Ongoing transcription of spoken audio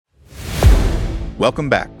Welcome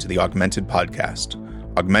back to the Augmented Podcast.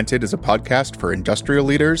 Augmented is a podcast for industrial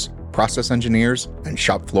leaders, process engineers, and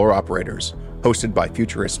shop floor operators, hosted by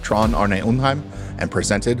futurist Trond Arne Undheim and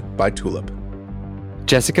presented by Tulip.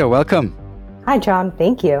 Jessica, welcome. Hi, John.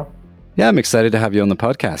 Thank you. Yeah, I'm excited to have you on the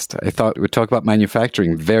podcast. I thought we'd talk about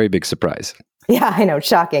manufacturing. Very big surprise. Yeah, I know.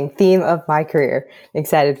 Shocking. Theme of my career.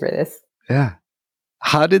 Excited for this. Yeah.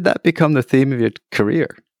 How did that become the theme of your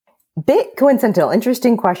career? Bit coincidental.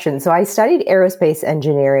 Interesting question. So I studied aerospace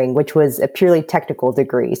engineering, which was a purely technical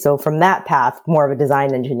degree. So from that path, more of a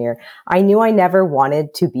design engineer. I knew I never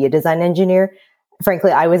wanted to be a design engineer.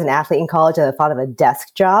 Frankly, I was an athlete in college and the thought of a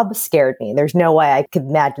desk job scared me. There's no way I could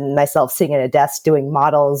imagine myself sitting at a desk doing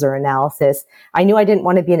models or analysis. I knew I didn't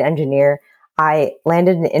want to be an engineer. I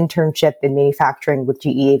landed an internship in manufacturing with GE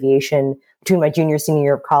Aviation between my junior and senior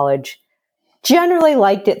year of college. Generally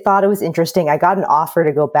liked it, thought it was interesting. I got an offer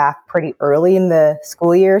to go back pretty early in the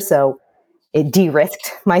school year, so it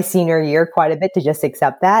de-risked my senior year quite a bit to just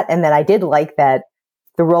accept that. And then I did like that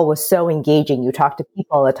the role was so engaging. You talk to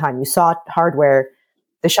people all the time. You saw hardware.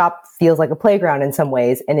 The shop feels like a playground in some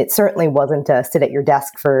ways, and it certainly wasn't a sit at your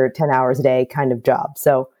desk for 10 hours a day kind of job.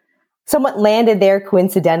 So somewhat landed there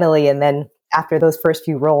coincidentally, and then after those first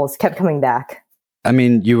few roles, kept coming back. I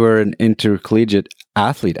mean, you were an intercollegiate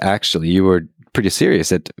athlete, actually. You were pretty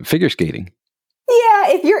serious at figure skating. Yeah,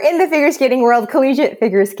 if you're in the figure skating world, collegiate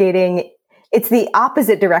figure skating, it's the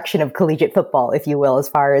opposite direction of collegiate football, if you will, as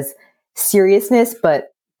far as seriousness, but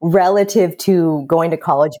relative to going to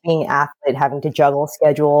college, being an athlete, having to juggle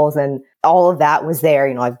schedules and all of that was there,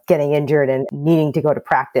 getting injured and needing to go to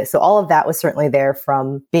practice. So all of that was certainly there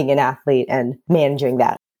from being an athlete and managing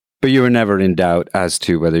that. But you were never in doubt as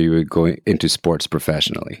to whether you were going into sports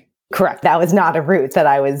professionally. Correct. That was not a route that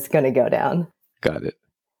I was going to go down. Got it.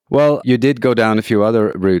 Well, you did go down a few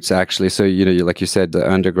other routes, actually. So, like you said, the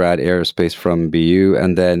undergrad aerospace from BU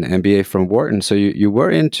and then MBA from Wharton. So you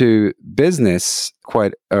were into business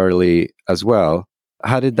quite early as well.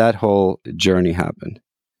 How did that whole journey happen?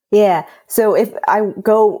 Yeah. So if I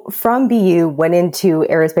go from BU, went into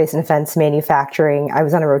aerospace and defense manufacturing, I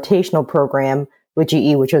was on a rotational program with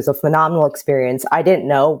GE, which was a phenomenal experience. I didn't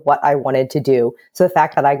know what I wanted to do. So the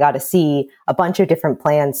fact that I got to see a bunch of different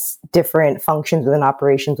plants, different functions within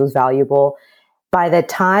operations was valuable. By the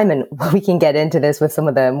time, and we can get into this with some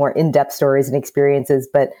of the more in-depth stories and experiences,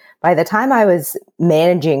 but by the time I was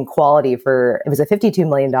managing quality it was a $52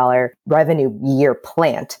 million revenue year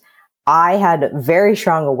plant, I had very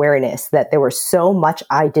strong awareness that there was so much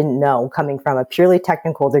I didn't know coming from a purely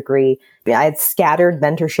technical degree. I had scattered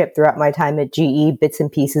mentorship throughout my time at GE, bits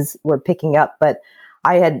and pieces were picking up, but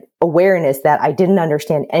I had awareness that I didn't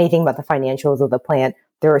understand anything about the financials of the plant.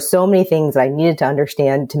 There were so many things that I needed to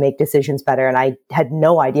understand to make decisions better, and I had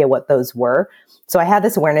no idea what those were. So I had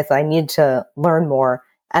this awareness that I needed to learn more.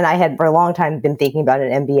 And I had for a long time been thinking about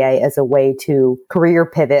an MBA as a way to career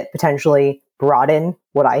pivot, potentially broaden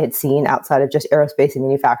what I had seen outside of just aerospace and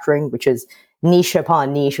manufacturing, which is niche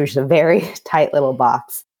upon niche, which is a very tight little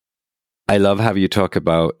box. I love how you talk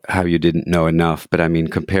about how you didn't know enough, but I mean,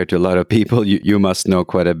 compared to a lot of people, you must know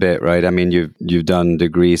quite a bit, right? I mean, you've done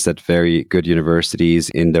degrees at very good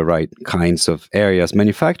universities in the right kinds of areas.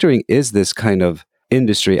 Manufacturing is this kind of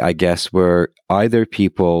industry, I guess, where either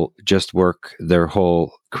people just work their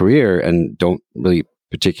whole career and don't really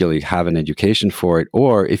particularly have an education for it,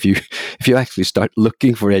 or if you actually start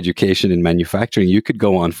looking for education in manufacturing, you could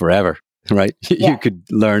go on forever, right? Yeah. You could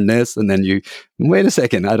learn this and then wait a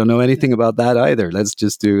second, I don't know anything about that either. Let's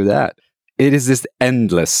just do that. It is this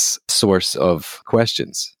endless source of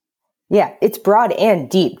questions. Yeah, it's broad and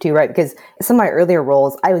deep too, right? Because some of my earlier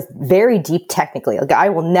roles, I was very deep technically. Like I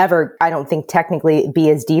will never, I don't think technically be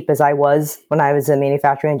as deep as I was when I was a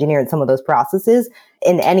manufacturing engineer in some of those processes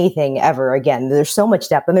in anything ever again. There's so much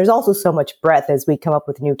depth and there's also so much breadth as we come up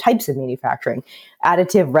with new types of manufacturing.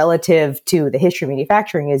 Additive relative to the history of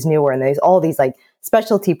manufacturing is newer, and there's all these like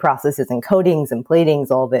specialty processes and coatings and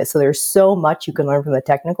platings, all this. So there's so much you can learn from the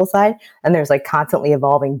technical side, and there's like constantly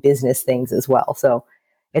evolving business things as well. So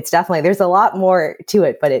it's definitely, there's a lot more to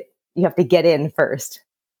it, but you have to get in first.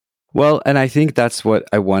 Well, and I think that's what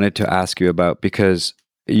I wanted to ask you about, because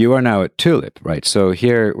you are now at Tulip, right? So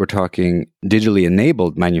here we're talking digitally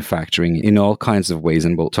enabled manufacturing in all kinds of ways,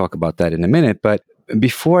 and we'll talk about that in a minute. But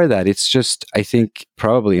before that, it's just, I think,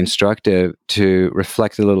 probably instructive to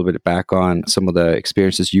reflect a little bit back on some of the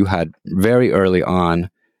experiences you had very early on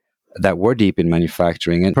that were deep in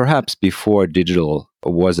manufacturing, and perhaps before digital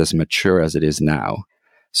was as mature as it is now.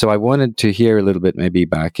 So I wanted to hear a little bit, maybe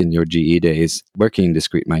back in your GE days, working in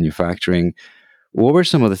discrete manufacturing, What were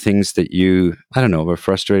some of the things that you, I don't know, were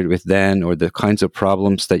frustrated with then, or the kinds of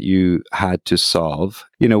problems that you had to solve,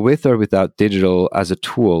 with or without digital as a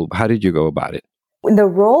tool? How did you go about it? The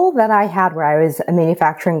role that I had where I was a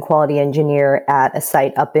manufacturing quality engineer at a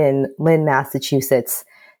site up in Lynn, Massachusetts,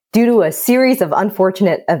 due to a series of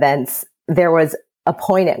unfortunate events, there was a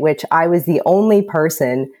point at which I was the only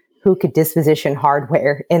person who could disposition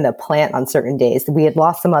hardware in the plant on certain days. We had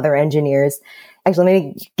lost some other engineers. Actually, let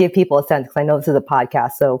me give people a sense, because I know this is a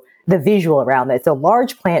podcast, so the visual around it. It's a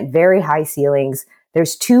large plant, very high ceilings.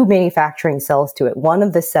 There's 2 manufacturing cells to it. One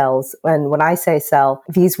of the cells, and when I say cell,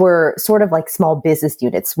 these were sort of like small business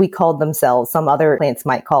units. We called them cells. Some other plants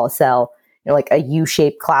might call a cell, like a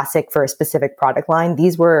U-shaped classic for a specific product line.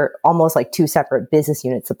 These were almost like 2 separate business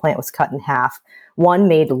units. The plant was cut in half. One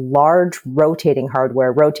made large rotating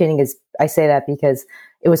hardware. Rotating is, I say that because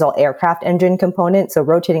it was all aircraft engine components. So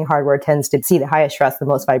rotating hardware tends to see the highest stress, the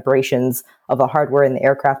most vibrations of the hardware in the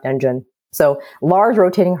aircraft engine. So large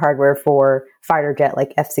rotating hardware for fighter jet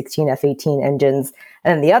like F-16, F-18 engines.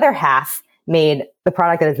 And then the other half made the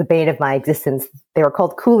product that is the bane of my existence. They were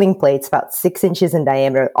called cooling plates, about 6 inches in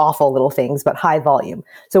diameter, awful little things, but high volume.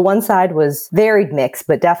 So one side was varied mix,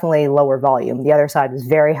 but definitely lower volume. The other side was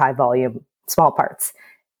very high volume, small parts.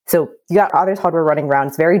 So you got others hardware running around.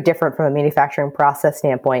 It's very different from a manufacturing process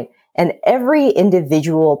standpoint. And every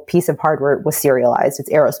individual piece of hardware was serialized. It's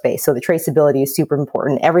aerospace, so the traceability is super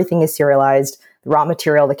important. Everything is serialized. The raw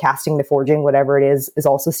material, the casting, the forging, whatever it is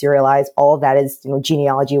also serialized. All of that is,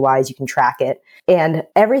 genealogy-wise, you can track it. And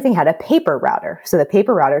everything had a paper router. So the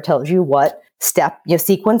paper router tells you what step,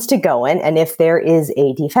 sequence to go in. And if there is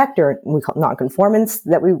a defect, or we call non-conformance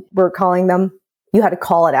that we were calling them, you had to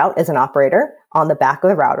call it out as an operator on the back of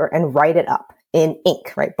the router and write it up in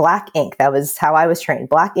ink, right? Black ink. That was how I was trained.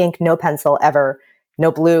 Black ink, no pencil ever,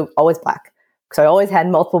 no blue, always black. So I always had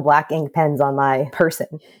multiple black ink pens on my person.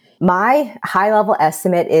 My high level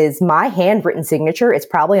estimate is my handwritten signature is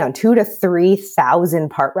probably on 2,000 to 3,000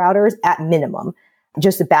 part routers at minimum.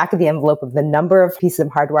 Just the back of the envelope of the number of pieces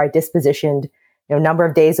of hardware I dispositioned, number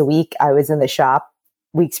of days a week I was in the shop,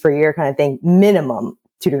 weeks per year kind of thing, minimum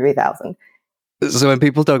 2,000 to 3,000. So when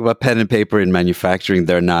people talk about pen and paper in manufacturing,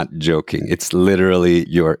 they're not joking. It's literally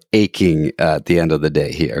you're aching at the end of the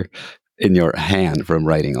day here in your hand from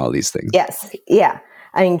writing all these things. Yes. Yeah.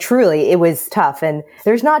 I mean, truly, it was tough. And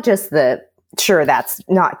there's not just sure, that's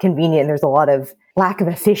not convenient. There's a lot of lack of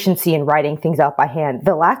efficiency in writing things out by hand.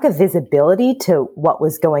 The lack of visibility to what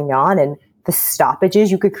was going on and the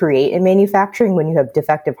stoppages you could create in manufacturing when you have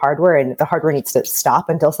defective hardware and the hardware needs to stop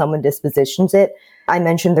until someone dispositions it. I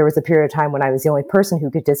mentioned there was a period of time when I was the only person who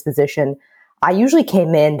could disposition. I usually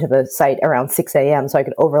came into the site around 6 a.m. so I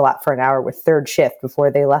could overlap for an hour with third shift before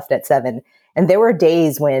they left at 7. And there were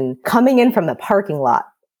days when coming in from the parking lot,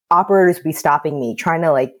 operators would be stopping me, trying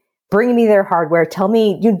to bring me their hardware, tell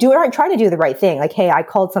me, trying to do the right thing. Like, hey, I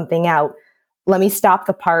called something out. Let me stop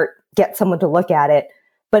the part, get someone to look at it.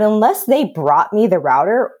 But unless they brought me the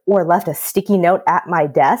router or left a sticky note at my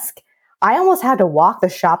desk, I almost had to walk the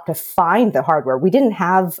shop to find the hardware. We didn't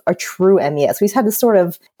have a true MES. We just had this sort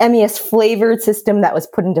of MES flavored system that was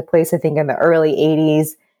put into place, I think, in the early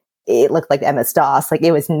 80s. It looked like MS-DOS.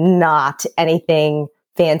 It was not anything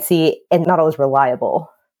fancy and not always reliable.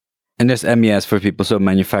 And there's MES for people, so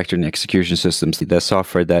manufacturing execution systems, the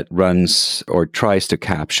software that runs or tries to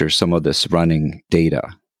capture some of this running data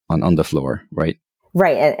on the floor, right?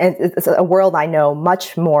 Right. And it's a world I know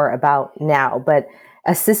much more about now, but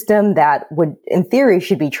a system that would, in theory,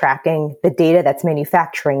 should be tracking the data that's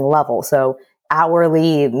manufacturing level. So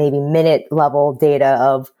hourly, maybe minute level data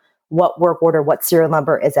of what work order, what serial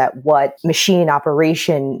number is at what machine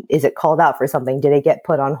operation, is it called out for something? Did it get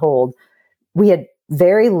put on hold? We had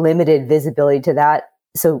very limited visibility to that.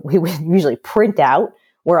 So we would usually print out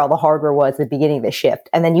where all the hardware was at the beginning of the shift.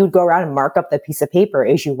 And then you would go around and mark up the piece of paper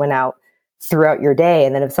as you went out throughout your day.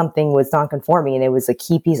 And then if something was non-conforming and it was a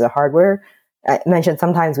key piece of hardware, I mentioned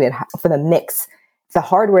sometimes we had, for the mix, the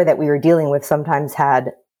hardware that we were dealing with sometimes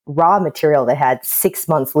had raw material that had 6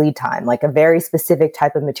 months lead time, like a very specific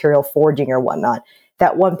type of material, forging or whatnot.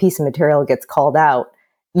 That one piece of material gets called out,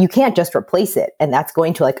 you can't just replace it. And that's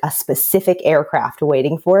going to a specific aircraft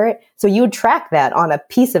waiting for it. So you would track that on a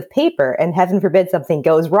piece of paper, and heaven forbid something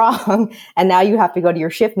goes wrong. And now you have to go to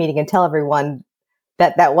your shift meeting and tell everyone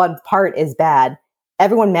that that one part is bad.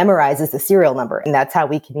 Everyone memorizes the serial number, and that's how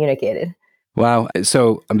we communicated. Wow.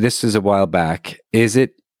 So this is a while back. Is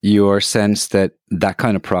it your sense that that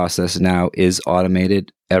kind of process now is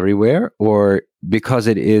automated everywhere? Or because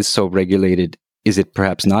it is so regulated, is it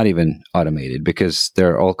perhaps not even automated because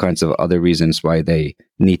there are all kinds of other reasons why they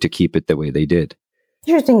need to keep it the way they did?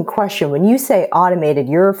 Interesting question. When you say automated,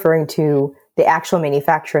 you're referring to the actual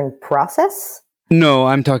manufacturing process? No,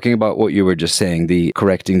 I'm talking about what you were just saying, the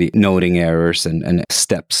correcting the noting errors and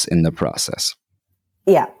steps in the process.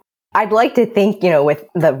 Yeah. I'd like to think, with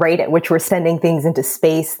the rate at which we're sending things into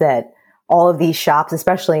space, that all of these shops,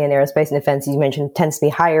 especially in aerospace and defense, you mentioned, tends to be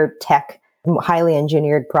higher tech, highly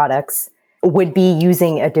engineered products, would be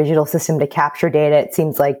using a digital system to capture data. It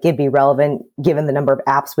seems like it'd be relevant given the number of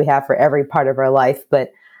apps we have for every part of our life.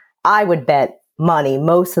 But I would bet money,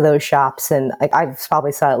 most of those shops, and I've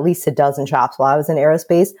probably saw at least a dozen shops while I was in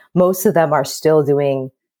aerospace, most of them are still doing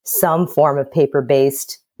some form of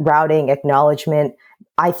paper-based routing, acknowledgement.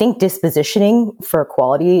 I think dispositioning for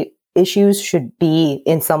quality issues should be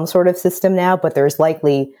in some sort of system now, but there's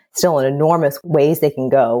likely still an enormous ways they can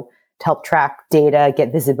go to help track data,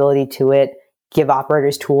 get visibility to it, give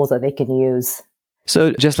operators tools that they can use.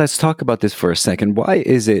 So just let's talk about this for a second. Why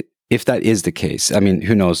is it, if that is the case, I mean,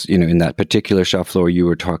 who knows, in that particular shop floor you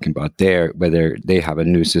were talking about there, whether they have a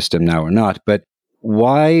new system now or not, but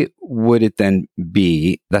why would it then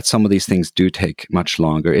be that some of these things do take much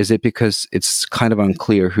longer? Is it because it's kind of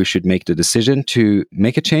unclear who should make the decision to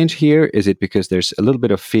make a change here? Is it because there's a little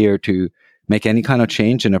bit of fear to make any kind of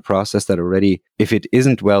change in a process that already, if it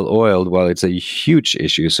isn't well oiled, well, it's a huge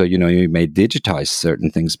issue. So, you may digitize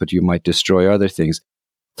certain things, but you might destroy other things.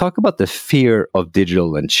 Talk about the fear of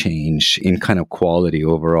digital and change in kind of quality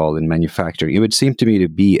overall in manufacturing. It would seem to me to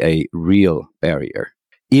be a real barrier.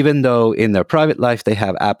 Even though in their private life they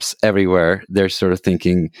have apps everywhere, they're sort of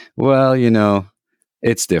thinking, well,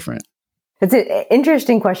 it's different. It's an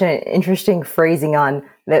interesting question, an interesting phrasing on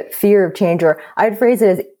the fear of change, or I'd phrase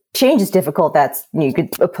it as change is difficult. You could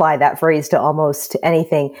apply that phrase to almost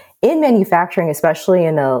anything. In manufacturing, especially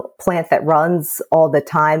in a plant that runs all the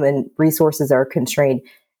time and resources are constrained,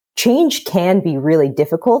 change can be really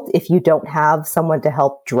difficult if you don't have someone to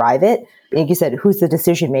help drive it. Like you said, who's the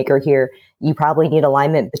decision maker here? You probably need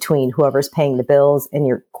alignment between whoever's paying the bills and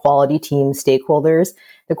your quality team stakeholders.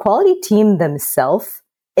 The quality team themselves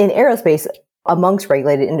in aerospace, amongst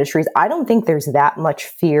regulated industries, I don't think there's that much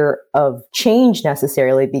fear of change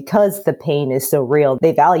necessarily because the pain is so real.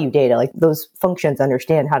 They value data, like those functions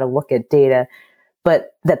understand how to look at data.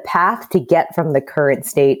 But the path to get from the current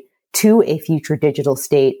state to a future digital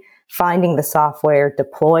state, finding the software,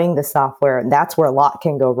 deploying the software, and that's where a lot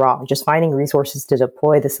can go wrong. Just finding resources to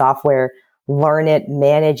deploy the software, learn it,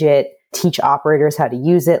 manage it, teach operators how to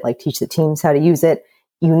use it, like teach the teams how to use it.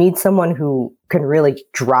 You need someone who can really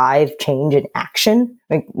drive change in action.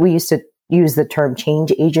 Like we used to use the term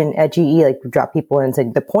change agent at GE, like drop people in and say,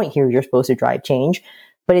 the point here, you're supposed to drive change,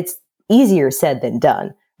 but it's easier said than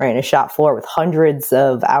done, right? In a shop floor with hundreds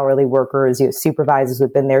of hourly workers, supervisors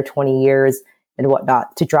who've been there 20 years and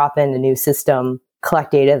whatnot, to drop in a new system,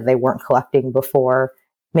 collect data that they weren't collecting before,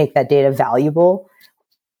 make that data valuable.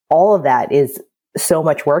 All of that is so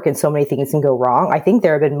much work and so many things can go wrong. I think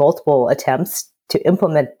there have been multiple attempts to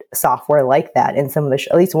implement software like that in some of the,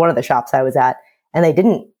 at least one of the shops I was at, and they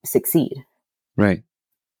didn't succeed. Right.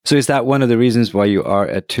 So is that one of the reasons why you are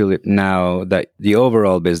at Tulip now, that the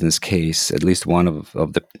overall business case, at least one of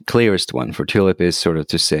the clearest one for Tulip, is sort of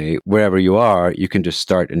to say, wherever you are, you can just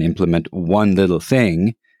start and implement one little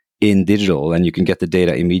thing in digital and you can get the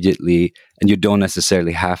data immediately and you don't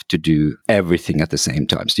necessarily have to do everything at the same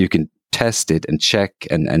time. So you can test it and check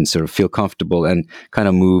and sort of feel comfortable and kind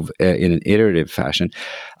of move in an iterative fashion.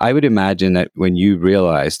 I would imagine that when you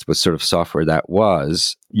realized what sort of software that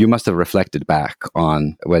was, you must have reflected back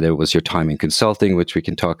on whether it was your time in consulting, which we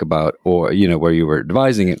can talk about, or, where you were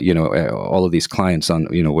advising, all of these clients on,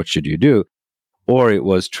 what should you do, or it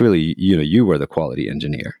was truly, you were the quality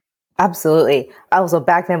engineer. Absolutely. Also,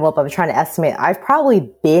 back then, I was trying to estimate, I've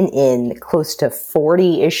probably been in close to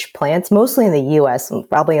 40-ish plants, mostly in the US,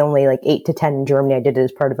 probably only like 8 to 10 in Germany. I did it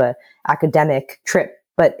as part of an academic trip.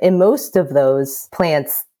 But in most of those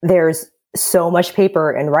plants, there's so much paper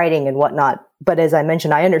and writing and whatnot. But as I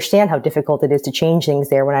mentioned, I understand how difficult it is to change things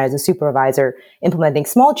there. When I was a supervisor, implementing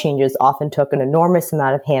small changes often took an enormous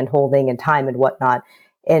amount of hand-holding and time and whatnot.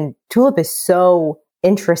 And Tulip is so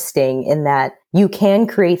interesting in that you can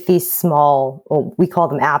create these small, we call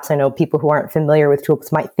them apps. I know people who aren't familiar with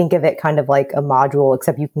Tulips might think of it kind of like a module,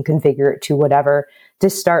 except you can configure it to whatever to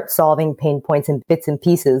start solving pain points in bits and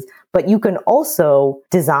pieces. But you can also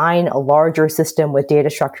design a larger system with data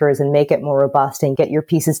structures and make it more robust and get your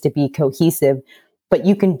pieces to be cohesive. But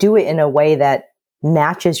you can do it in a way that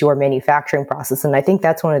matches your manufacturing process. And I think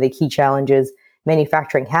that's one of the key challenges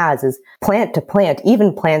manufacturing has, is plant to plant,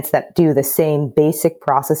 even plants that do the same basic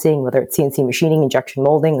processing, whether it's CNC machining, injection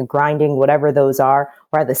molding, grinding, whatever those are,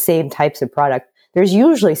 or the same types of product, there's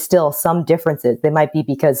usually still some differences. They might be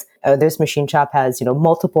because this machine shop has,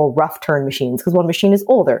 multiple rough turn machines because one machine is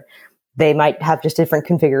older. They might have just different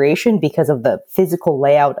configuration because of the physical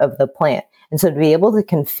layout of the plant. And so to be able to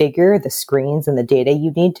configure the screens and the data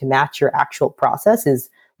you need to match your actual process is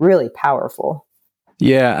really powerful.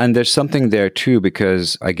 Yeah, and there's something there too,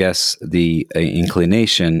 because I guess the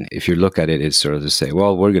inclination, if you look at it, is sort of to say,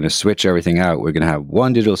 well, we're going to switch everything out. We're going to have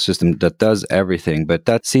one digital system that does everything. But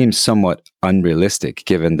that seems somewhat unrealistic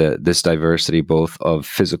given this diversity, both of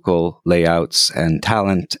physical layouts and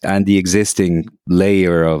talent and the existing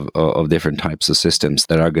layer of different types of systems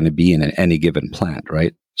that are going to be in any given plant,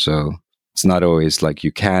 right? So it's not always like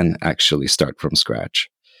you can actually start from scratch.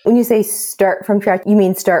 When you say start from scratch, you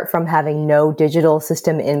mean start from having no digital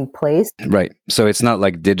system in place? Right. So it's not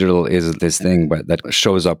like digital is this thing, but that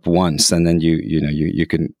shows up once, and then you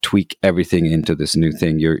can tweak everything into this new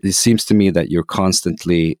thing. It seems to me that you're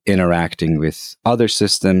constantly interacting with other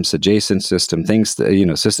systems, adjacent systems, things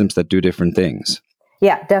that, systems that do different things.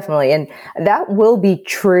 Yeah, definitely. And that will be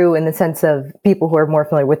true in the sense of people who are more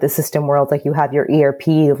familiar with the system world. Like you have your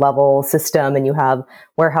ERP level system and you have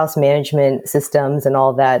warehouse management systems and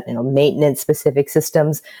all that, maintenance specific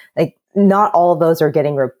systems. Like not all of those are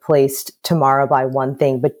getting replaced tomorrow by one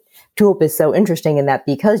thing. But Tulip is so interesting in that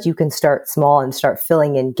because you can start small and start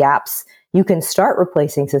filling in gaps, you can start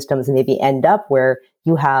replacing systems and maybe end up where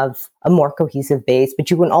you have a more cohesive base, but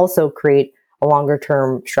you can also create a longer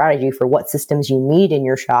term strategy for what systems you need in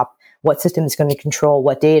your shop, what system is going to control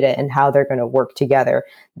what data and how they're going to work together.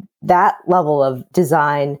 That level of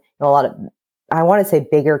design, a lot of, I want to say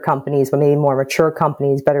bigger companies, but maybe more mature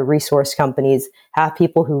companies, better resource companies have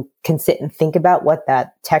people who can sit and think about what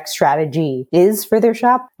that tech strategy is for their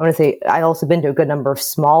shop. I want to say I've also been to a good number of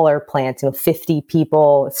smaller plants, 50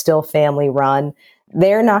 people, still family run.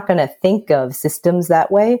 They're not going to think of systems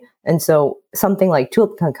that way. And so something like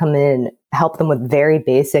Tulip can come in and help them with very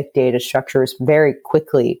basic data structures very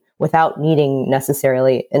quickly without needing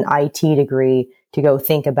necessarily an IT degree to go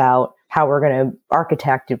think about how we're going to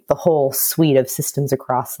architect the whole suite of systems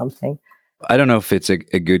across something. I don't know if it's a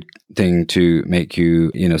good thing to make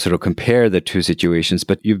you, sort of compare the two situations,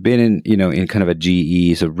 but you've been in kind of a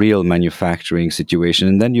GE, so real manufacturing situation,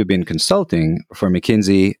 and then you've been consulting for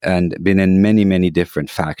McKinsey and been in many, many different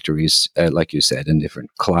factories, like you said, and different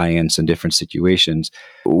clients and different situations.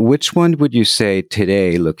 Which one would you say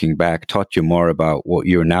today, looking back, taught you more about what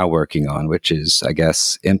you're now working on, which is, I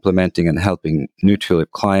guess, implementing and helping new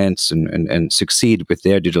Tulip clients and succeed with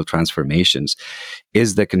their digital transformations?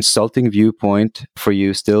 Is the consulting viewpoint for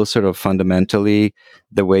you still sort of fundamentally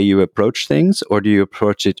the way you approach things, or do you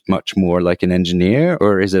approach it much more like an engineer,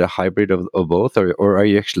 or is it a hybrid of both, or are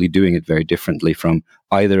you actually doing it very differently from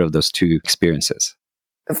either of those two experiences?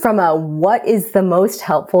 From what is the most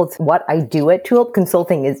helpful to what I do at Tulip,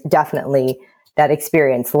 consulting is definitely that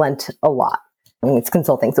experience lent a lot. I mean, it's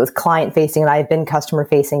consulting, so it's client facing, and I've been customer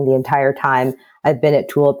facing the entire time I've been at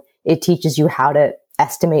Tulip. It teaches you how to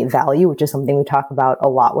estimate value, which is something we talk about a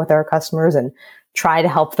lot with our customers and try to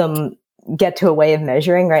help them get to a way of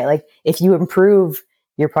measuring, right? Like if you improve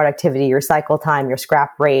your productivity, your cycle time, your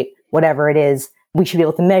scrap rate, whatever it is, we should be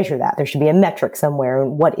able to measure that. There should be a metric somewhere.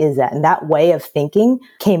 And what is that? And that way of thinking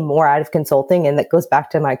came more out of consulting. And that goes back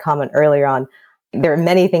to my comment earlier on. There are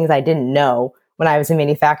many things I didn't know when I was a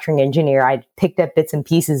manufacturing engineer. I picked up bits and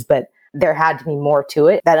pieces, but there had to be more to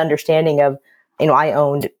it. That understanding of, I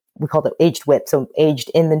owned, we called it aged WIP. So aged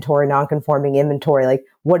inventory, non-conforming inventory. Like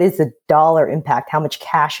what is the dollar impact? How much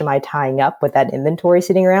cash am I tying up with that inventory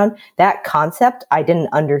sitting around? That concept I didn't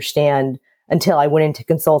understand until I went into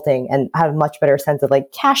consulting and had a much better sense of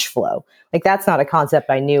like cash flow. Like that's not a concept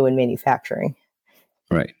I knew in manufacturing.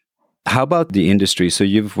 Right. How about the industry? So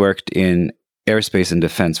you've worked in aerospace and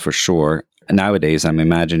defense for sure. Nowadays, I'm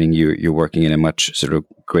imagining you're working in a much sort of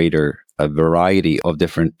greater a variety of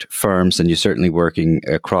different firms, and you're certainly working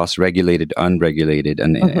across regulated, unregulated,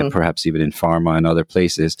 and perhaps even in pharma and other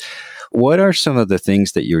places. What are some of the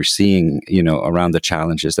things that you're seeing, around the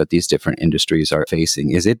challenges that these different industries are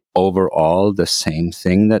facing? Is it overall the same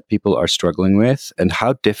thing that people are struggling with? And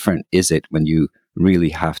how different is it when you really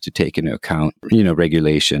have to take into account,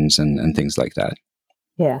 regulations and things like that?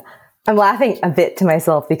 Yeah. I'm laughing a bit to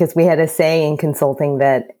myself because we had a saying in consulting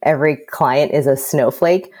that every client is a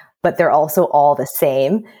snowflake, but they're also all the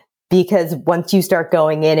same. Because once you start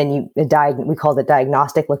going in and we call it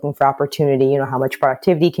diagnostic, looking for opportunity, how much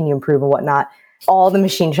productivity can you improve and whatnot, all the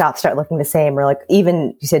machine shops start looking the same. Or like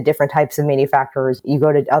even you said different types of manufacturers, you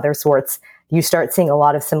go to other sorts, you start seeing a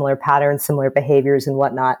lot of similar patterns, similar behaviors and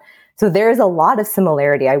whatnot. So there's a lot of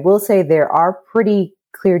similarity. I will say there are pretty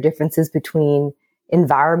clear differences between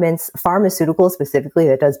environments, pharmaceuticals specifically,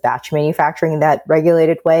 that does batch manufacturing in that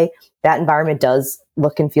regulated way, that environment does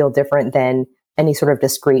look and feel different than any sort of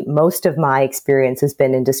discrete. Most of my experience has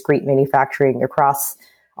been in discrete manufacturing across,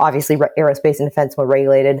 obviously, aerospace and defense, more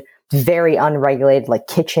regulated, very unregulated, like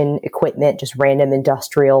kitchen equipment, just random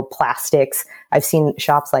industrial plastics. I've seen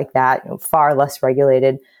shops like that, far less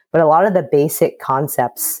regulated, but a lot of the basic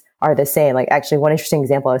concepts are the same. Like, actually, one interesting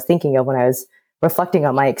example I was thinking of when I was reflecting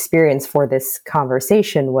on my experience for this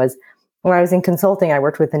conversation was when I was in consulting, I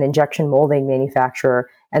worked with an injection molding manufacturer.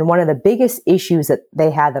 And one of the biggest issues that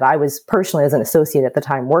they had, that I was personally as an associate at the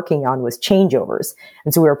time working on, was changeovers.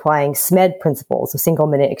 And so we were applying SMED principles, a single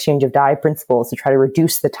minute exchange of die principles, to try to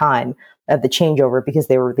reduce the time of the changeover, because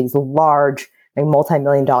they were these large, like,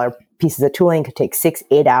 multi-million dollar pieces of tooling. It could take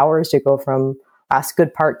 6-8 hours to go from last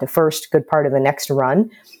good part to first good part of the next run.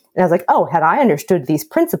 And I was like, oh, had I understood these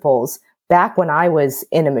principles back when I was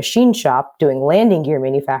in a machine shop doing landing gear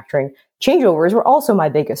manufacturing, changeovers were also my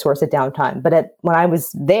biggest source of downtime. But when I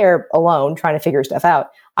was there alone trying to figure stuff out,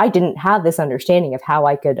 I didn't have this understanding of how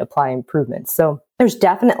I could apply improvements. So there's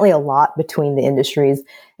definitely a lot between the industries.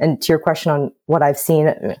 And to your question on what I've seen,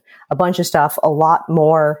 a bunch of stuff, a lot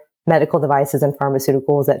more medical devices and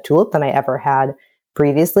pharmaceuticals at Tulip than I ever had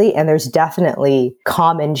previously. And there's definitely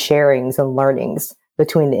common sharings and learnings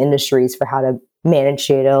between the industries for how to manage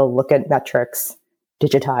data, look at metrics,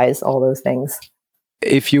 digitize, all those things.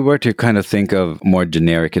 If you were to kind of think of more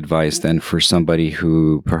generic advice then for somebody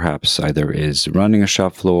who perhaps either is running a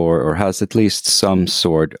shop floor or has at least some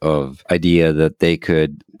sort of idea that they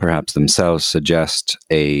could perhaps themselves suggest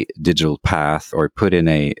a digital path or put in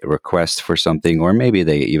a request for something, or maybe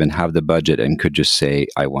they even have the budget and could just say,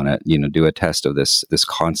 I want to, do a test of this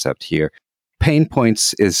concept here. Pain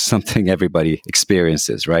points is something everybody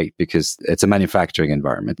experiences, right? Because it's a manufacturing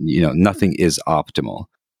environment. Nothing is optimal.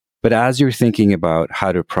 But as you're thinking about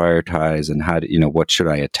how to prioritize and how to, what should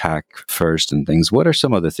I attack first and things, what are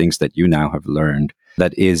some of the things that you now have learned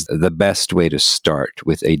that is the best way to start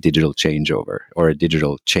with a digital changeover or a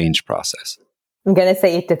digital change process? I'm going to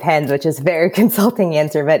say it depends, which is a very consulting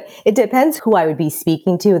answer, but it depends who I would be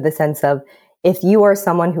speaking to, in the sense of, if you are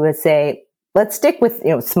someone who would say, let's stick with,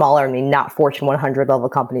 smaller, not Fortune 100 level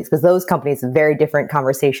companies, because those companies, a very different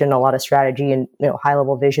conversation, a lot of strategy and, high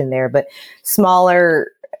level vision there, but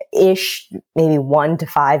smaller-ish, maybe 1 to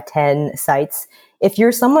 5, 10 sites. If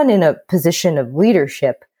you're someone in a position of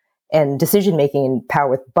leadership and decision-making and power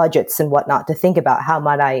with budgets and whatnot, to think about how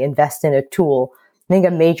might I invest in a tool, I think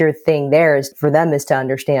a major thing there is for them is to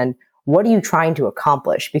understand, what are you trying to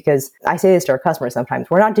accomplish? Because I say this to our customers sometimes,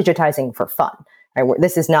 we're not digitizing for fun. Right?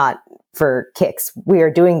 This is not for kicks. We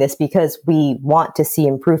are doing this because we want to see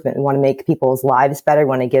improvement. We want to make people's lives better. We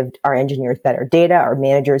want to give our engineers better data, our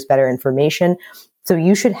managers better information. So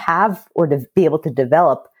you should have, or to be able to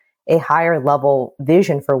develop, a higher level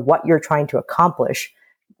vision for what you're trying to accomplish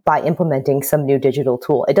by implementing some new digital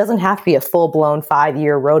tool. It doesn't have to be a full-blown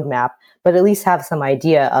 5-year roadmap, but at least have some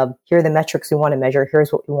idea of, here are the metrics we want to measure,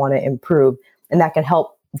 here's what we want to improve. And that can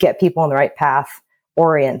help get people on the right path,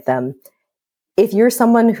 orient them. If you're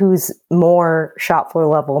someone who's more shop floor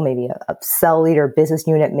level, maybe a cell leader, business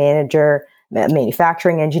unit manager,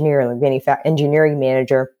 manufacturing engineer, engineering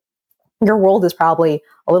manager, your world is probably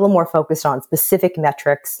a little more focused on specific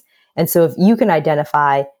metrics. And so if you can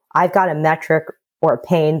identify, I've got a metric or a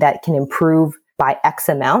pain that can improve by X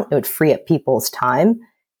amount, it would free up people's time.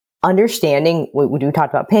 Understanding, we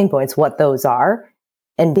talked about pain points, what those are,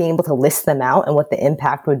 and being able to list them out and what the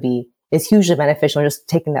impact would be is hugely beneficial. Just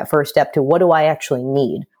taking that first step to, what do I actually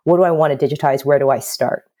need? What do I want to digitize? Where do I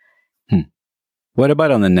start? What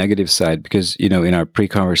about on the negative side? Because, in our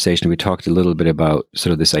pre-conversation, we talked a little bit about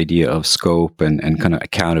sort of this idea of scope and kind of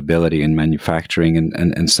accountability in manufacturing.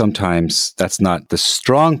 And sometimes that's not the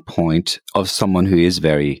strong point of someone who is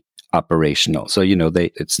very operational. So,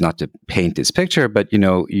 it's not to paint this picture, but,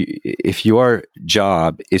 if your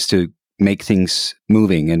job is to make things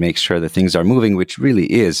moving and make sure that things are moving, which really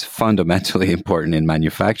is fundamentally important in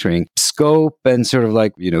manufacturing, scope and sort of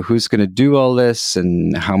like, who's going to do all this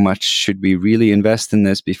and how much should we really invest in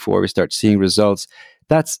this before we start seeing results?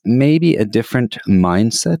 That's maybe a different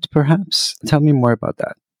mindset, perhaps. Tell me more about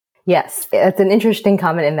that. Yes, it's an interesting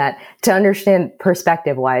comment in that, to understand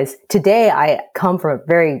perspective-wise, today I come from a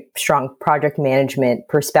very strong project management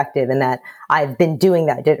perspective in that I've been doing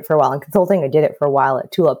that. I did it for a while in consulting. I did it for a while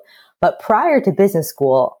at Tulip. But prior to business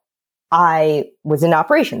school, I was in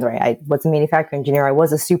operations, right? I was a manufacturing engineer. I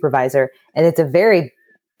was a supervisor. And it's a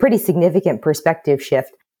pretty significant perspective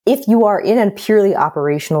shift. If you are in a purely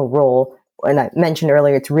operational role, And I mentioned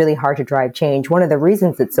earlier, it's really hard to drive change. One of the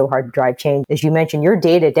reasons it's so hard to drive change, as you mentioned, your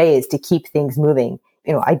day-to-day is to keep things moving.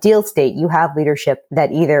 Ideal state, you have leadership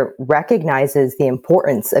that either recognizes the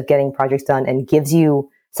importance of getting projects done and gives you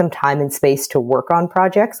some time and space to work on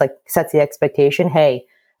projects, like sets the expectation, hey,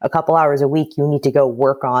 a couple hours a week, you need to go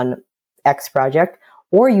work on X project,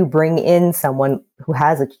 or you bring in someone who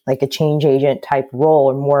has a change agent type role,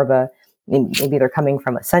 or more of maybe they're coming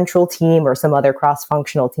from a central team or some other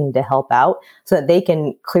cross-functional team to help out so that they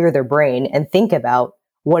can clear their brain and think about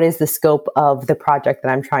what is the scope of the project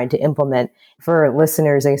that I'm trying to implement. For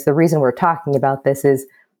listeners, I guess the reason we're talking about this is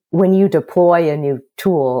when you deploy a new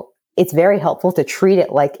tool, it's very helpful to treat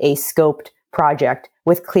it like a scoped project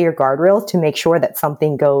with clear guardrails to make sure that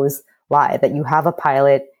something goes live, that you have a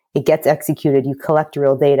pilot, it gets executed, you collect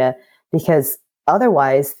real data, because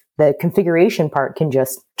otherwise the configuration part can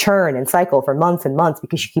just churn and cycle for months and months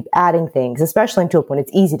because you keep adding things, especially into it when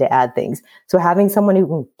it's easy to add things. So having someone who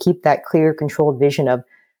can keep that clear, controlled vision of,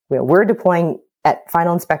 we're deploying at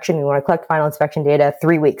final inspection, we want to collect final inspection data,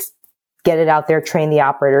 3 weeks, get it out there, train the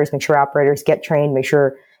operators, make sure operators get trained, make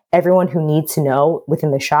sure everyone who needs to know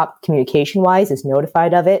within the shop communication wise is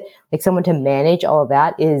notified of it. Like someone to manage all of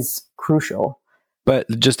that is crucial. But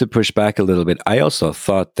just to push back a little bit, I also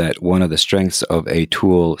thought that one of the strengths of a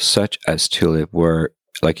tool such as Tulip, where,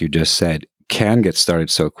 like you just said, can get started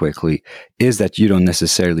so quickly, is that you don't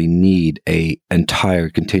necessarily need a entire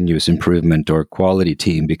continuous improvement or quality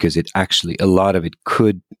team, because a lot of it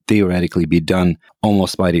could theoretically be done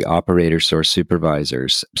almost by the operators or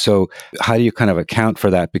supervisors. So how do you kind of account for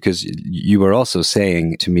that? Because you were also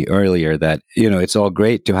saying to me earlier that, it's all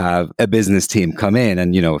great to have a business team come in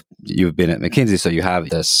and, you've been at McKinsey, so you have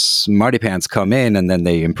the smarty pants come in and then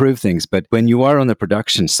they improve things. But when you are on the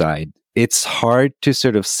production side, it's hard to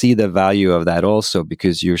sort of see the value of that also,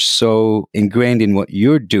 because you're so ingrained in what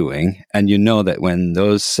you're doing. And you know that when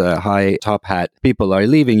those high top hat people are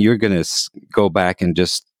leaving, you're going to go back and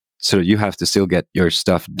just sort of, you have to still get your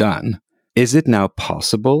stuff done. Is it now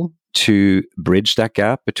possible to bridge that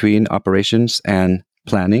gap between operations and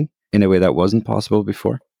planning in a way that wasn't possible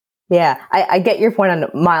before? Yeah, I get your point on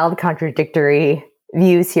mild contradictory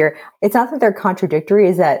views here. It's not that they're contradictory,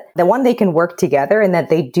 is that the one, they can work together and that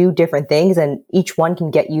they do different things and each one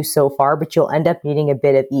can get you so far, but you'll end up needing a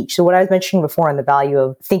bit of each. So what I was mentioning before on the value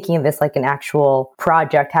of thinking of this like an actual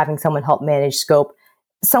project, having someone help manage scope,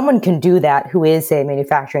 someone can do that who is a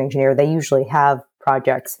manufacturing engineer. They usually have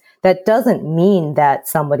projects. That doesn't mean that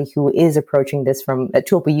somebody who is approaching this from a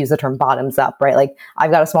tool, we use the term bottoms up, right? Like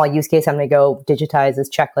I've got a small use case, I'm going to go digitize this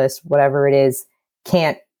checklist, whatever it is,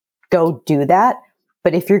 can't go do that.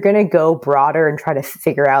 But if you're going to go broader and try to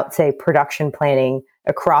figure out, say, production planning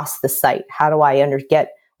across the site, how do I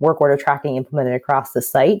get work order tracking implemented across the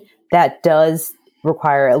site? That does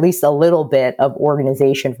require at least a little bit of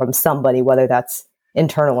organization from somebody, whether that's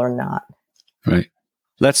internal or not. Right.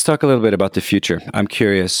 Let's talk a little bit about the future. I'm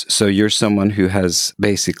curious. So you're someone who has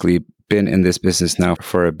basically been in this business now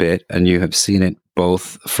for a bit, and you have seen it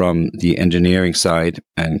both from the engineering side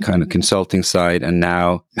and kind of consulting side, and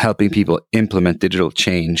now helping people implement digital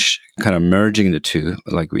change, kind of merging the two,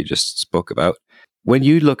 like we just spoke about. When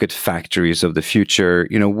you look at factories of the future,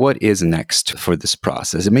 what is next for this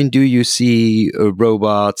process? I mean, do you see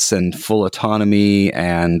robots and full autonomy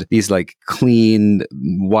and these like clean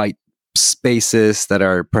white spaces that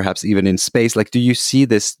are perhaps even in space? Like, do you see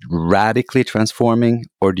this radically transforming,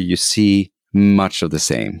 or do you see much of the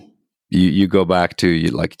same? You go back to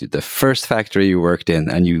the first factory you worked in,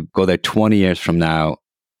 and you go there 20 years from now,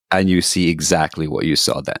 and you see exactly what you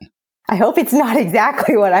saw then. I hope it's not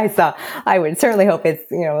exactly what I saw. I would certainly hope it's,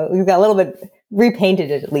 we've got a little bit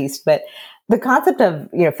repainted it at least, but the concept of,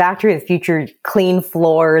 factory of the future, clean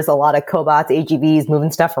floors, a lot of cobots, AGVs,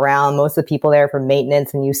 moving stuff around, most of the people there for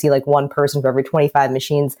maintenance, and you see like one person for every 25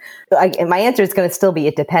 machines. And my answer is going to still be,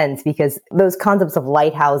 it depends, because those concepts of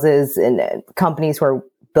lighthouses and companies who are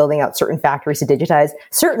building out certain factories to digitize,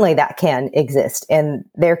 certainly that can exist. And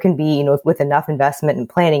there can be, with enough investment and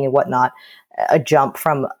planning and whatnot, a jump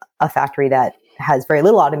from a factory that has very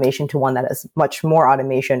little automation to one that has much more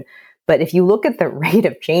automation. But if you look at the rate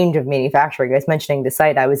of change of manufacturing, I was mentioning the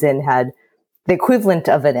site I was in had the equivalent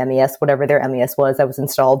of an MES, whatever their MES was, that was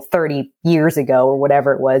installed 30 years ago or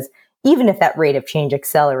whatever it was. Even if that rate of change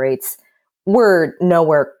accelerates, we're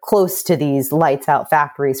nowhere close to these lights out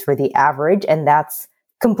factories for the average. And that's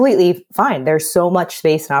completely fine. There's so much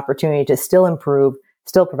space and opportunity to still improve,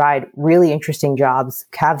 still provide really interesting jobs,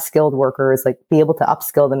 have skilled workers, like be able to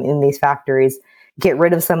upskill them in these factories, get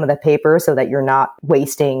rid of some of the paper so that you're not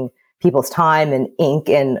wasting people's time and ink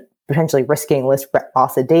and potentially risking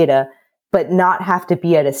loss of data. but not have to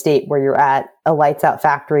be at a state where you're at a lights out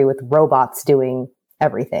factory with robots doing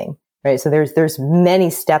everything, right? So there's many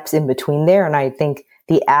steps in between there. And I think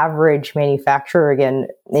the average manufacturer, again,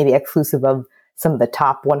 maybe exclusive of some of the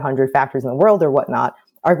top 100 factories in the world or whatnot,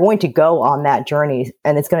 are going to go on that journey.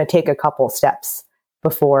 And it's going to take a couple steps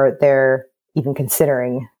before they're even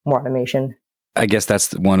considering more automation. I guess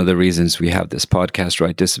that's one of the reasons we have this podcast,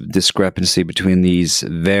 right? This discrepancy between these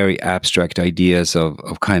very abstract ideas of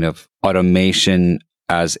kind of automation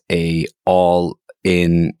as a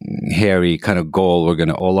all-in hairy kind of goal, we're going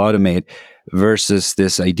to all automate, versus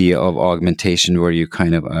this idea of augmentation where you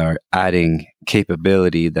kind of are adding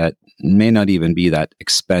capability that may not even be that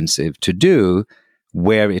expensive to do,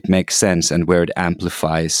 where it makes sense and where it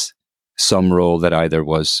amplifies some role that either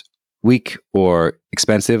was weak or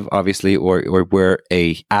expensive, obviously, or where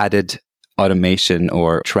a added automation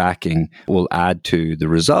or tracking will add to the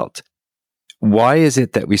result. Why is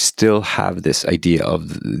it that we still have this idea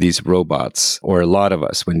of these robots, or a lot of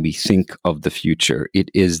us, when we think of the future, it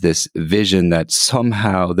is this vision that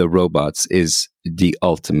somehow the robots is the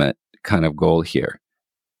ultimate kind of goal here?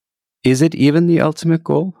 Is it even the ultimate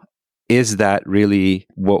goal? Is that really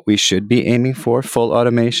what we should be aiming for, full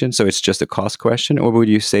automation? So it's just a cost question? Or would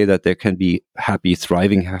you say that there can be happy,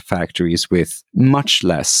 thriving factories with much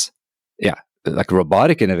less, like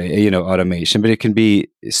robotic automation, but it can be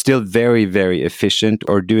still very, very efficient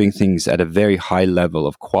or doing things at a very high level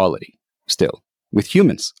of quality still with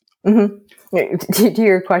humans? Mm-hmm. To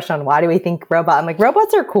your question on why do we think I'm like,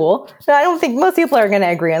 robots are cool. I don't think most people are going to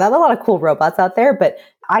agree on that. There's a lot of cool robots out there, but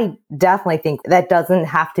I definitely think that doesn't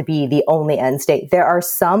have to be the only end state. There are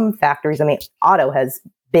some factories, I mean, Otto has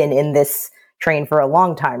been in this train for a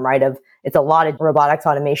long time, right? It's a lot of robotics,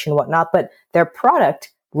 automation, whatnot, but their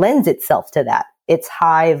product lends itself to that. It's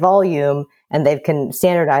high volume and they can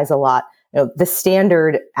standardize a lot. The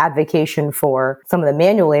standard advocation for some of the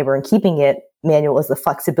manual labor and keeping it manual is the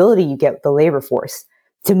flexibility you get with the labor force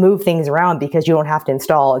to move things around, because you don't have to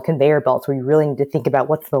install a conveyor belt where you really need to think about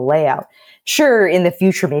what's the layout. Sure, in the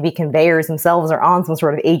future, maybe conveyors themselves are on some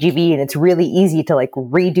sort of AGV and it's really easy to like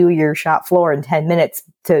redo your shop floor in 10 minutes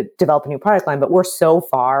to develop a new product line. But we're so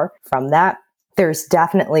far from that. There's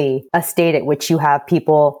definitely a state at which you have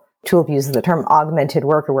people, Tulip uses the term augmented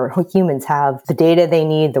worker, where humans have the data they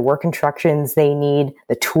need, the work instructions they need,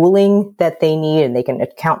 the tooling that they need, and they can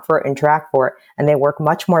account for it and track for it. And they work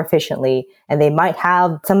much more efficiently. And they might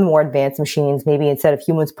have some more advanced machines. Maybe instead of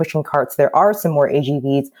humans pushing carts, there are some more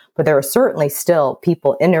AGVs, but there are certainly still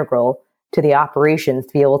people integral to the operations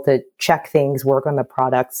to be able to check things, work on the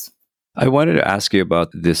products. I wanted to ask you about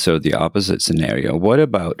this, so the opposite scenario. What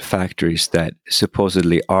about factories that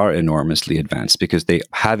supposedly are enormously advanced because they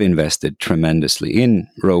have invested tremendously in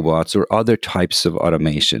robots or other types of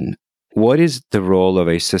automation? What is the role of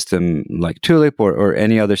a system like Tulip or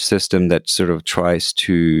any other system that sort of tries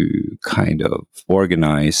to kind of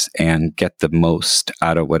organize and get the most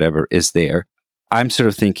out of whatever is there? I'm sort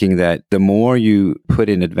of thinking that the more you put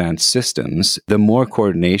in advanced systems, the more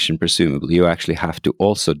coordination, presumably, you actually have to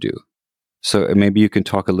also do. So maybe you can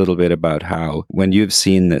talk a little bit about how, when you've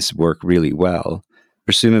seen this work really well,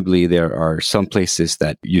 presumably there are some places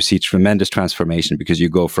that you see tremendous transformation because you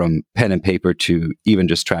go from pen and paper to even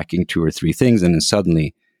just tracking 2 or 3 things, and then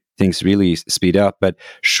suddenly things really speed up. But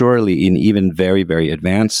surely in even very, very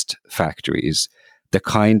advanced factories, the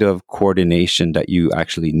kind of coordination that you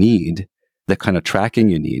actually need, the kind of tracking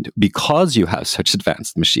you need, because you have such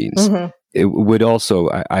advanced machines, it would also,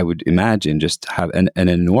 I would imagine, just have an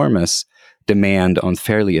enormous demand on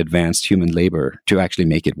fairly advanced human labor to actually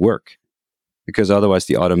make it work, because otherwise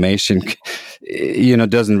the automation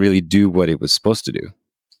doesn't really do what it was supposed to do.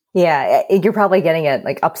 Yeah, you're probably getting at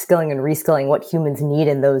like upskilling and reskilling what humans need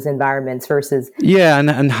in those environments versus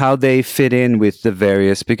and how they fit in with the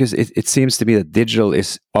various, because it seems to me that digital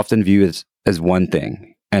is often viewed as one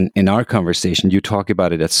thing, and in our conversation you talk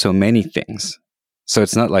about it as so many things. So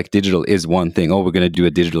it's not like digital is one thing. Oh, we're going to do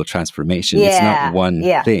a digital transformation. It's not one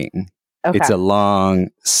thing. Okay. It's a long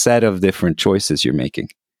set of different choices you're making.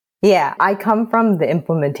 Yeah, I come from the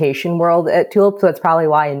implementation world at Tulip, so that's probably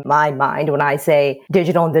why in my mind, when I say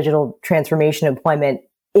digital and digital transformation employment,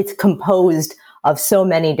 it's composed of so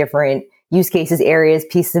many different use cases, areas,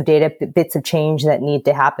 pieces of data, bits of change that need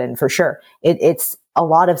to happen for sure. It's a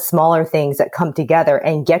lot of smaller things that come together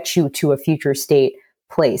and get you to a future state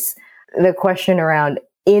place. The question around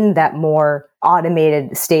in that more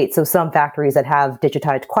automated state, so some factories that have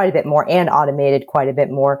digitized quite a bit more and automated quite a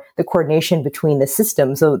bit more, the coordination between the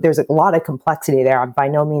systems. So there's a lot of complexity there. I'm by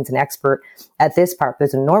no means an expert at this part.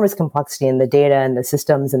 There's enormous complexity in the data and the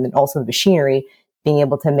systems and then also the machinery, being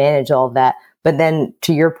able to manage all of that. But then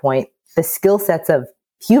to your point, the skill sets of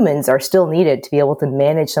humans are still needed to be able to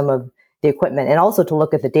manage some of the equipment and also to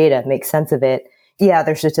look at the data, make sense of it. Yeah,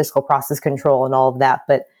 there's statistical process control and all of that,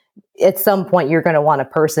 but at some point you're going to want a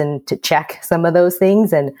person to check some of those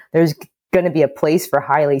things, and there's going to be a place for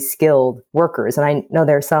highly skilled workers. And I know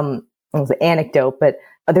there's some anecdote, but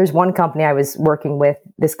there's one company I was working with,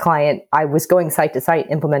 this client, I was going site to site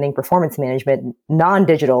implementing performance management,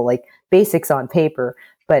 non-digital, like basics on paper,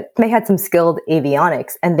 but they had some skilled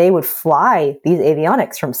avionics, and they would fly these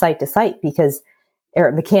avionics from site to site because,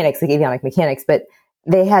 or mechanics, like avionic mechanics, but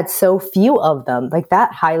they had so few of them. Like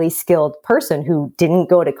that highly skilled person who didn't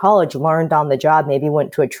go to college, learned on the job, maybe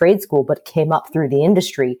went to a trade school, but came up through the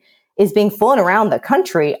industry, is being flown around the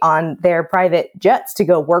country on their private jets to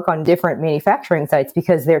go work on different manufacturing sites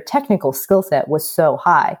because their technical skill set was so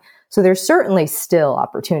high. So there's certainly still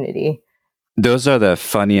opportunity. Those are the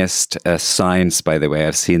funniest signs, by the way.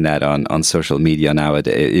 I've seen that on social media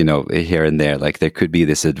nowadays, here and there. Like there could be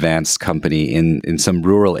this advanced company in some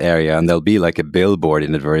rural area, and there'll be like a billboard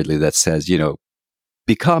inadvertently that says,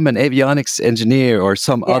 become an avionics engineer or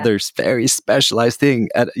some other very specialized thing,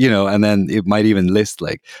 and then it might even list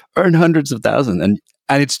like earn hundreds of thousands. And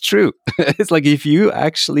it's true. It's like if you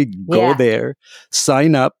actually go there,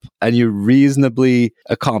 sign up, and you're reasonably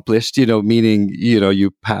accomplished, meaning,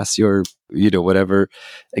 you pass your, whatever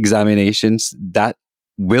examinations, that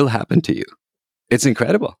will happen to you. It's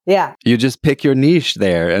incredible. Yeah. You just pick your niche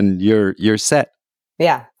there and you're set.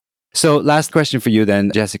 Yeah. So last question for you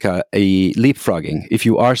then, Jessica, a leapfrogging. If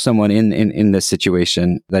you are someone in this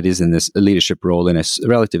situation that is in this leadership role in a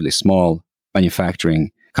relatively small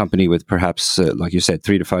manufacturing company with perhaps, like you said,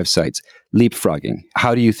 3 to 5 sites, leapfrogging,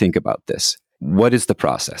 how do you think about this? What is the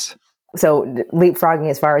process? So leapfrogging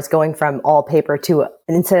as far as going from all paper to,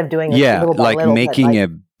 instead of doing little by little, making a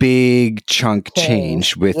big chunk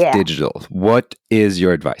change with digital. What is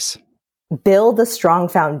your advice? Build a strong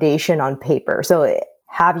foundation on paper. So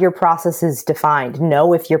have your processes defined.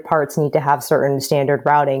 Know if your parts need to have certain standard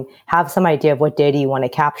routing. Have some idea of what data you want to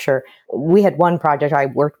capture. We had one project, I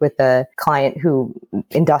worked with a client who,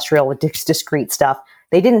 industrial with discrete stuff.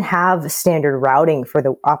 They didn't have standard routing for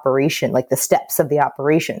the operation, like the steps of the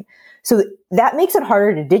operation. So that makes it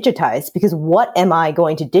harder to digitize, because what am I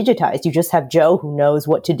going to digitize? You just have Joe who knows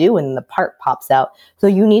what to do and the part pops out. So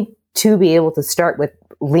you need to be able to start with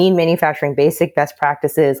lean manufacturing, basic best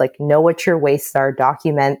practices, like know what your wastes are,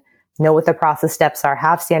 document, know what the process steps are,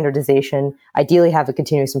 have standardization, ideally have a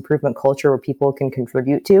continuous improvement culture where people can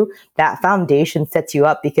contribute to. That foundation sets you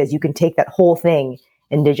up because you can take that whole thing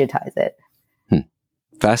and digitize it.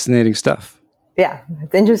 Fascinating stuff. Yeah,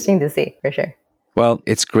 it's interesting to see, for sure. Well,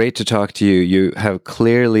 it's great to talk to you. You have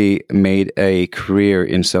clearly made a career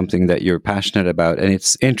in something that you're passionate about. And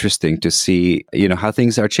it's interesting to see, how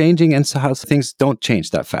things are changing and so how things don't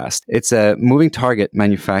change that fast. It's a moving target,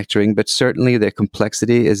 manufacturing, but certainly the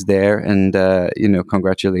complexity is there. And,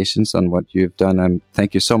 congratulations on what you've done.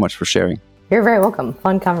 Thank you so much for sharing. You're very welcome.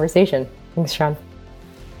 Fun conversation. Thanks, Sean.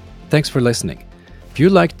 Thanks for listening. If you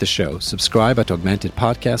liked the show, subscribe at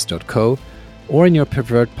augmentedpodcast.co or in your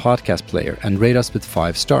preferred podcast player and rate us with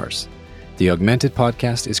 5 stars. The Augmented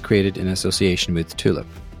Podcast is created in association with Tulip,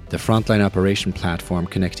 the frontline operation platform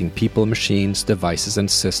connecting people, machines, devices, and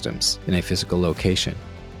systems in a physical location.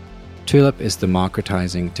 Tulip is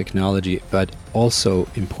democratizing technology, but also,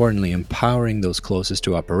 importantly, empowering those closest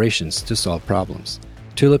to operations to solve problems.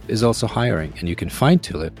 Tulip is also hiring, and you can find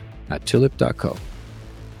Tulip at tulip.co.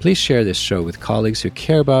 Please share this show with colleagues who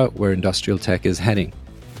care about where industrial tech is heading.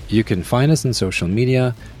 You can find us on social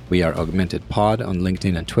media. We are Augmented Pod on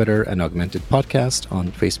LinkedIn and Twitter, and Augmented Podcast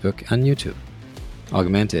on Facebook and YouTube.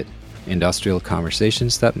 Augmented, industrial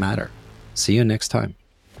conversations that matter. See you next time.